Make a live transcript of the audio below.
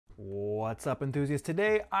What's up, enthusiasts?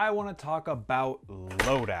 Today I want to talk about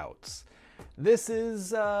loadouts. This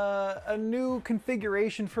is a new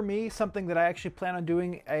configuration for me, something that I actually plan on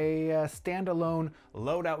doing a standalone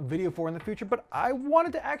loadout video for in the future, but I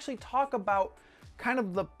wanted to actually talk about kind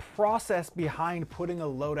of the process behind putting a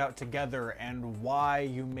loadout together and why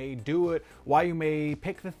you may do it, why you may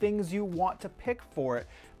pick the things you want to pick for it.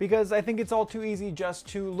 Because I think it's all too easy just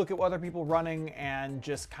to look at what other people running and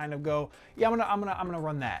just kind of go, yeah, I'm gonna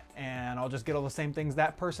run that, and I'll just get all the same things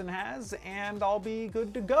that person has, and I'll be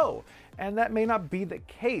good to go. And that may not be the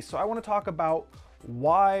case. So I want to talk about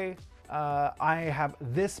why I have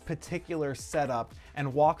this particular setup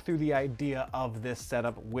and walk through the idea of this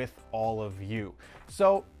setup with all of you.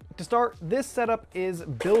 So to start, this setup is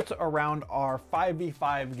built around our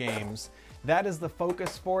 5v5 games. That is the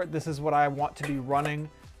focus for it. This is what I want to be running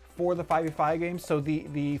for the 5v5 games. So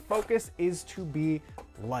the focus is to be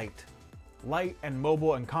light and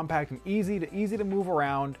mobile and compact and easy to move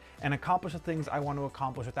around and accomplish the things I want to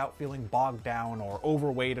accomplish without feeling bogged down or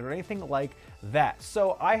overweighted or anything like that.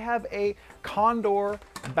 So I have a Condor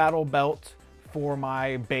battle belt for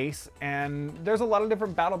my base, and there's a lot of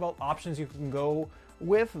different battle belt options you can go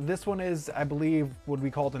with. This one is, I believe, would be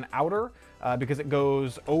called an outer because it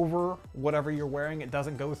goes over whatever you're wearing. It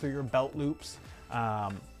doesn't go through your belt loops,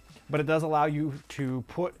 but it does allow you to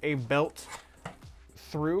put a belt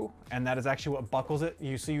through, and that is actually what buckles it.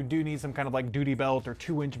 So you do need some kind of like duty belt or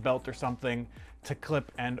 2-inch belt or something to clip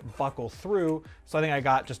and buckle through. So I think I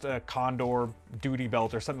got just a Condor duty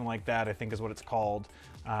belt or something like that, I think is what it's called.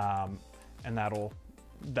 And that'll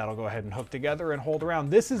go ahead and hook together and hold around.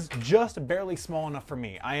 This is just barely small enough for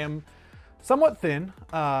me. I am somewhat thin,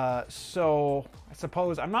 so I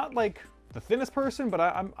suppose I'm not like the thinnest person, but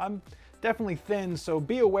I'm definitely thin. So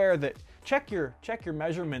be aware that check your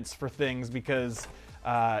measurements for things, because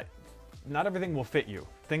not everything will fit you.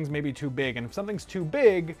 Things may be too big, and if something's too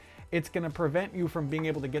big, it's going to prevent you from being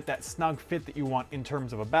able to get that snug fit that you want in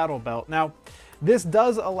terms of a battle belt. Now, this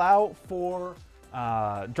does allow for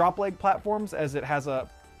drop leg platforms, as it has a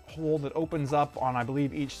hole that opens up on, I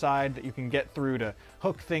believe, each side that you can get through to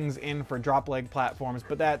hook things in for drop leg platforms.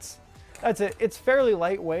 But that's it. It's fairly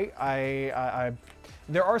lightweight.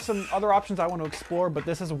 There are some other options I want to explore, but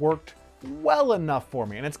this has worked well enough for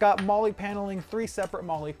me. And it's got MOLLE paneling, 3 separate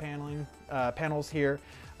MOLLE paneling panels here.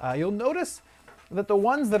 You'll notice that the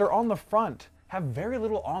ones that are on the front have very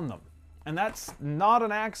little on them, and that's not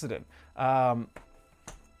an accident.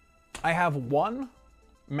 I have one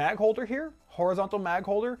mag holder here, horizontal mag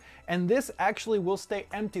holder, and this actually will stay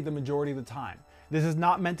empty the majority of the time. This is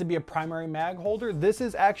not meant to be a primary mag holder. This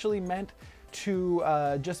is actually meant to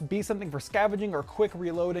just be something for scavenging or quick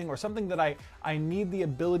reloading, or something that I need the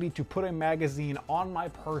ability to put a magazine on my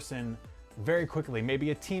person very quickly. Maybe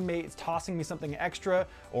a teammate is tossing me something extra,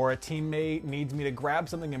 or a teammate needs me to grab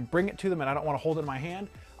something and bring it to them and I don't want to hold it in my hand.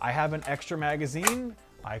 I have an extra magazine.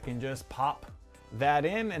 I can just pop that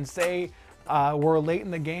in and say we're late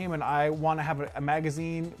in the game and I want to have a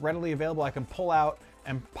magazine readily available. I can pull out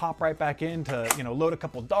and pop right back in to, load a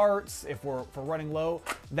couple darts if we're running low.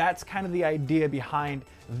 That's kind of the idea behind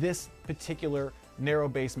this particular narrow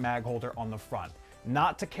base mag holder on the front.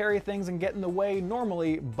 Not to carry things and get in the way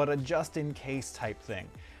normally, but a just in case type thing.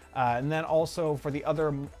 And then also for the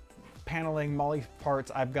other paneling MOLLE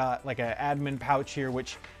parts, I've got like an admin pouch here,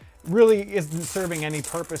 which really isn't serving any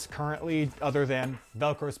purpose currently other than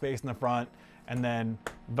Velcro space in the front and then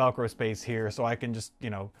Velcro space here. So I can just,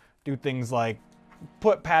 do things like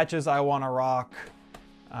put patches I want to rock,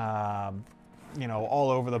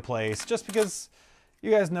 all over the place, just because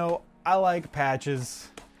you guys know I like patches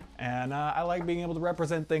and I like being able to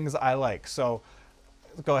represent things I like. So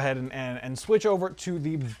let's go ahead and switch over to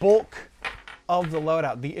the bulk of the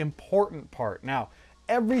loadout, the important part. Now,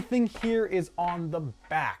 everything here is on the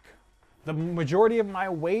back. The majority of my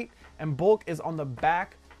weight and bulk is on the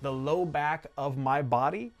back, the low back of my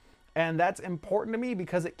body. And that's important to me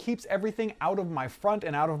because it keeps everything out of my front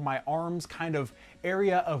and out of my arms kind of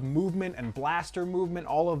area of movement and blaster movement,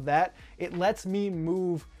 all of that. It lets me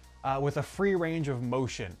move with a free range of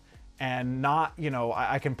motion. And not,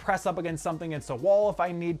 I can press up against something, against a wall if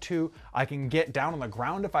I need to. I can get down on the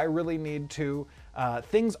ground if I really need to.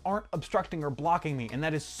 Things aren't obstructing or blocking me, and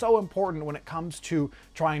that is so important when it comes to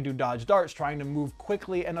trying to dodge darts, trying to move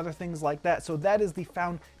quickly, and other things like that. So that is the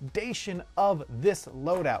foundation of this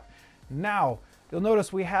loadout. Now, you'll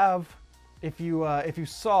notice we have, if you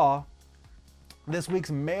saw this week's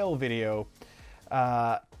mail video,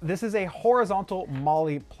 this is a horizontal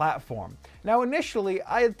MOLLE platform. Now, initially,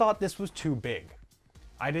 I had thought this was too big.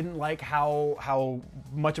 I didn't like how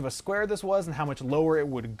much of a square this was and how much lower it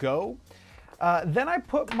would go. Then I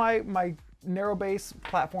put my narrow base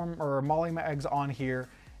platform or molly mags on here,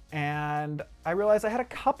 and I realized I had a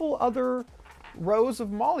couple other rows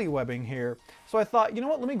of molly webbing here. So I thought, you know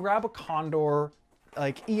what, let me grab a Condor,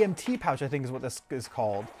 like EMT pouch, I think is what this is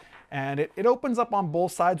called. And it opens up on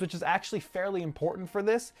both sides, which is actually fairly important for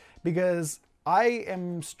this, because I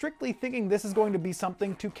am strictly thinking this is going to be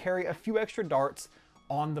something to carry a few extra darts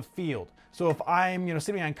on the field. So if I'm,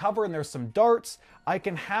 sitting on cover and there's some darts, I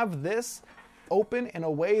can have this open in a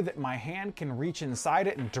way that my hand can reach inside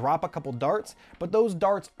it and drop a couple darts, but those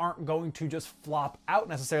darts aren't going to just flop out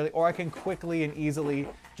necessarily, or I can quickly and easily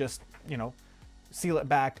just, seal it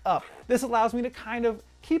back up. This allows me to kind of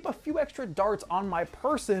keep a few extra darts on my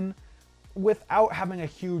person without having a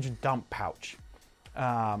huge dump pouch,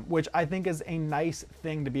 which I think is a nice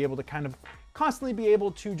thing to be able to kind of constantly be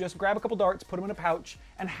able to just grab a couple darts, put them in a pouch,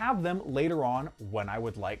 and have them later on when I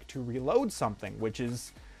would like to reload something, which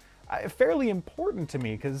is fairly important to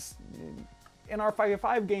me because in our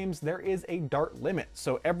 5v5 games, there is a dart limit,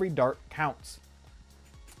 so every dart counts.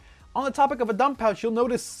 On the topic of a dump pouch, you'll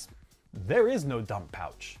notice there is no dump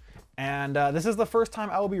pouch. And this is the first time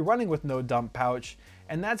I will be running with no dump pouch,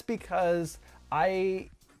 and that's because I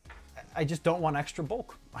just don't want extra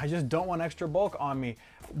bulk. I just don't want extra bulk on me.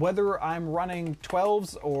 Whether I'm running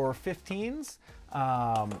 12s or 15s,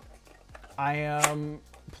 I am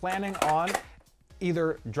planning on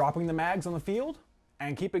either dropping the mags on the field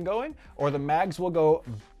and keeping going, or the mags will go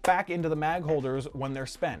back into the mag holders when they're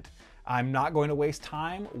spent. I'm not going to waste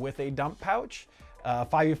time with a dump pouch.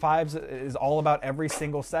 5v5s is all about every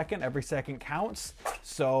single second. Every second counts.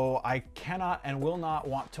 So I cannot and will not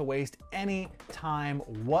want to waste any time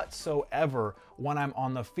whatsoever when I'm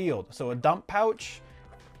on the field. So a dump pouch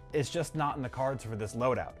is just not in the cards for this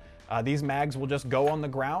loadout. These mags will just go on the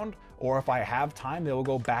ground, or if I have time, they will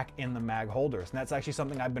go back in the mag holders. And that's actually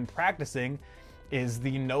something I've been practicing, is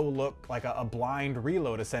the no look, like a blind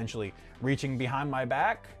reload essentially. Reaching behind my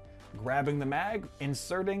back, grabbing the mag,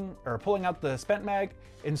 inserting or pulling out the spent mag,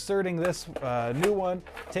 inserting this new one,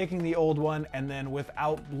 taking the old one, and then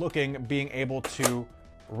without looking, being able to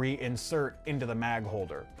reinsert into the mag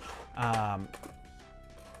holder.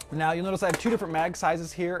 Now you'll notice I have two different mag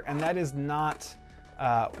sizes here, and that is not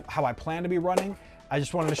how I plan to be running. I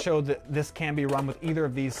just wanted to show that this can be run with either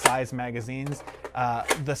of these size magazines.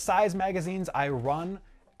 The size magazines I run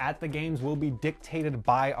at the games will be dictated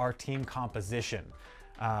by our team composition.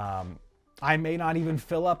 I may not even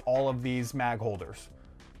fill up all of these mag holders.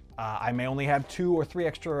 I may only have 2 or 3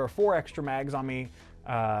 extra or 4 extra mags on me.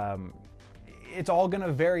 It's all going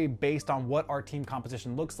to vary based on what our team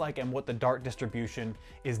composition looks like and what the dart distribution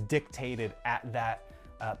is dictated at that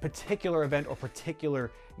particular event or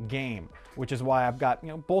particular game, which is why I've got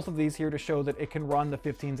both of these here to show that it can run the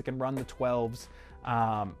 15s, it can run the 12s.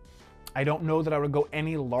 I don't know that I would go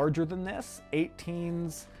any larger than this.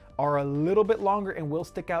 18s are a little bit longer and will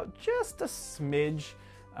stick out just a smidge,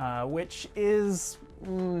 which is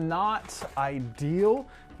not ideal.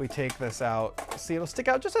 If we take this out, see, it'll stick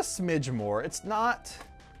out just a smidge more. It's not,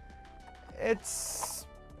 it's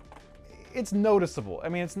noticeable. I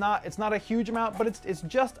mean, it's not a huge amount, but it's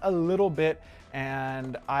just a little bit.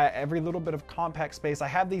 And every little bit of compact space, I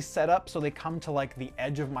have these set up so they come to like the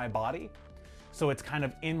edge of my body. So it's kind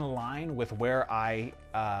of in line with where I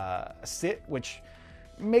sit, which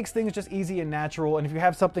makes things just easy and natural. And if you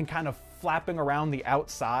have something kind of flapping around the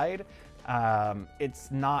outside,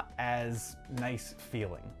 it's not as nice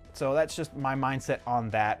feeling. So that's just my mindset on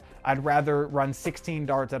that. I'd rather run 16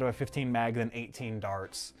 darts out of a 15 mag than 18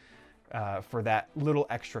 darts for that little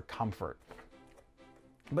extra comfort.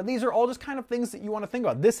 But these are all just kind of things that you want to think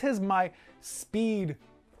about. This is my speed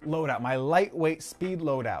loadout, my lightweight speed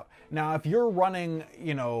loadout. Now, if you're running,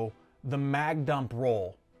 the mag dump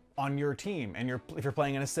role on your team, and if you're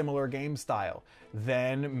playing in a similar game style,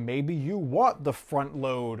 then maybe you want the front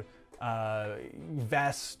load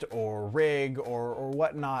vest or rig or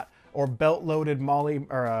whatnot, or belt loaded molly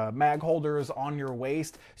or mag holders on your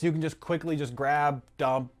waist, so you can just quickly just grab,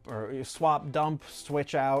 dump, or swap, dump,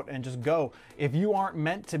 switch out, and just go. If you aren't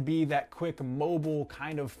meant to be that quick mobile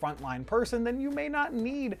kind of frontline person, then you may not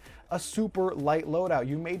need a super light loadout.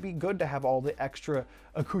 You may be good to have all the extra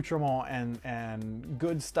accoutrement and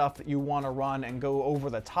good stuff that you want to run and go over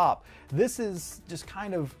the top. This is just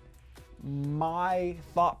kind of my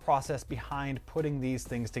thought process behind putting these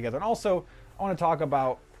things together. And also, I want to talk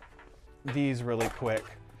about these really quick.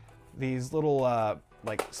 These little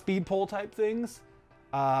like speed pole type things.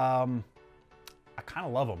 I kind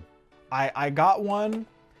of love them. I got one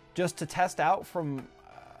just to test out from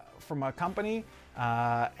a company,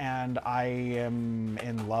 and I am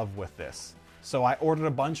in love with this. So I ordered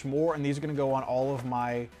a bunch more, and these are gonna go on all of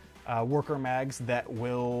my worker mags that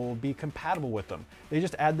will be compatible with them. They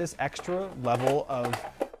just add this extra level of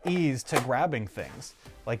ease to grabbing things.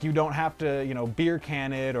 Like, you don't have to, you know, beer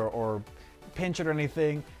can it or pinch it or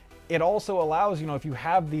anything. It also allows, you know, if you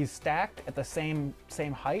have these stacked at the same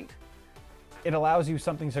height, it allows you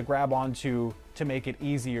something to grab onto to make it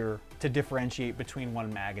easier to differentiate between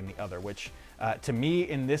one mag and the other, which to me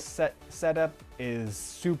in this setup is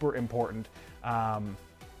super important.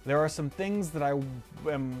 There are some things that I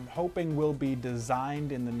am hoping will be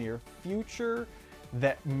designed in the near future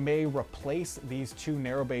that may replace these two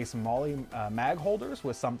narrow base Molly mag holders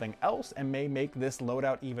with something else and may make this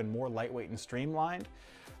loadout even more lightweight and streamlined.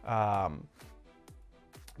 But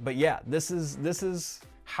yeah, this is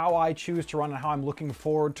how I choose to run and how I'm looking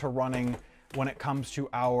forward to running when it comes to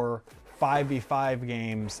our 5v5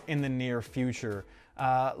 games in the near future.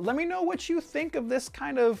 Let me know what you think of this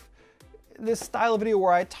style of video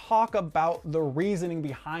where I talk about the reasoning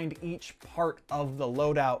behind each part of the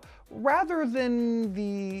loadout, rather than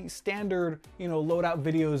the standard, you know, loadout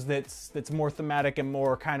videos that's more thematic and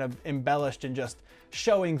more kind of embellished and just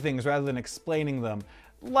showing things rather than explaining them.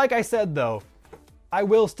 Like I said though, I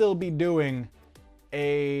will still be doing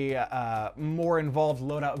a more involved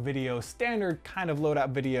loadout video, standard kind of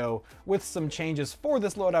loadout video with some changes for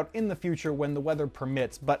this loadout in the future when the weather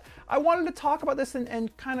permits. But I wanted to talk about this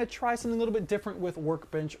and kind of try something a little bit different with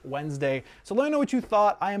Workbench Wednesday. So let me know what you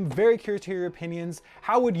thought. I am very curious to hear your opinions.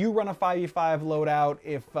 How would you run a 5v5 loadout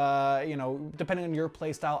if, you know, depending on your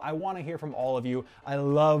playstyle? I want to hear from all of you. I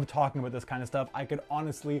love talking about this kind of stuff. I could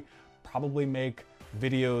honestly probably make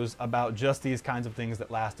videos about just these kinds of things that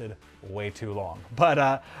lasted way too long.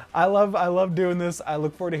 But I love doing this. I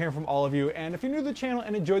look forward to hearing from all of you. And if you're new to the channel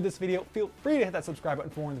and enjoyed this video, feel free to hit that subscribe button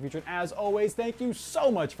for more in the future. And as always, thank you so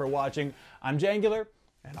much for watching. I'm Jangular,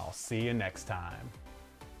 and I'll see you next time.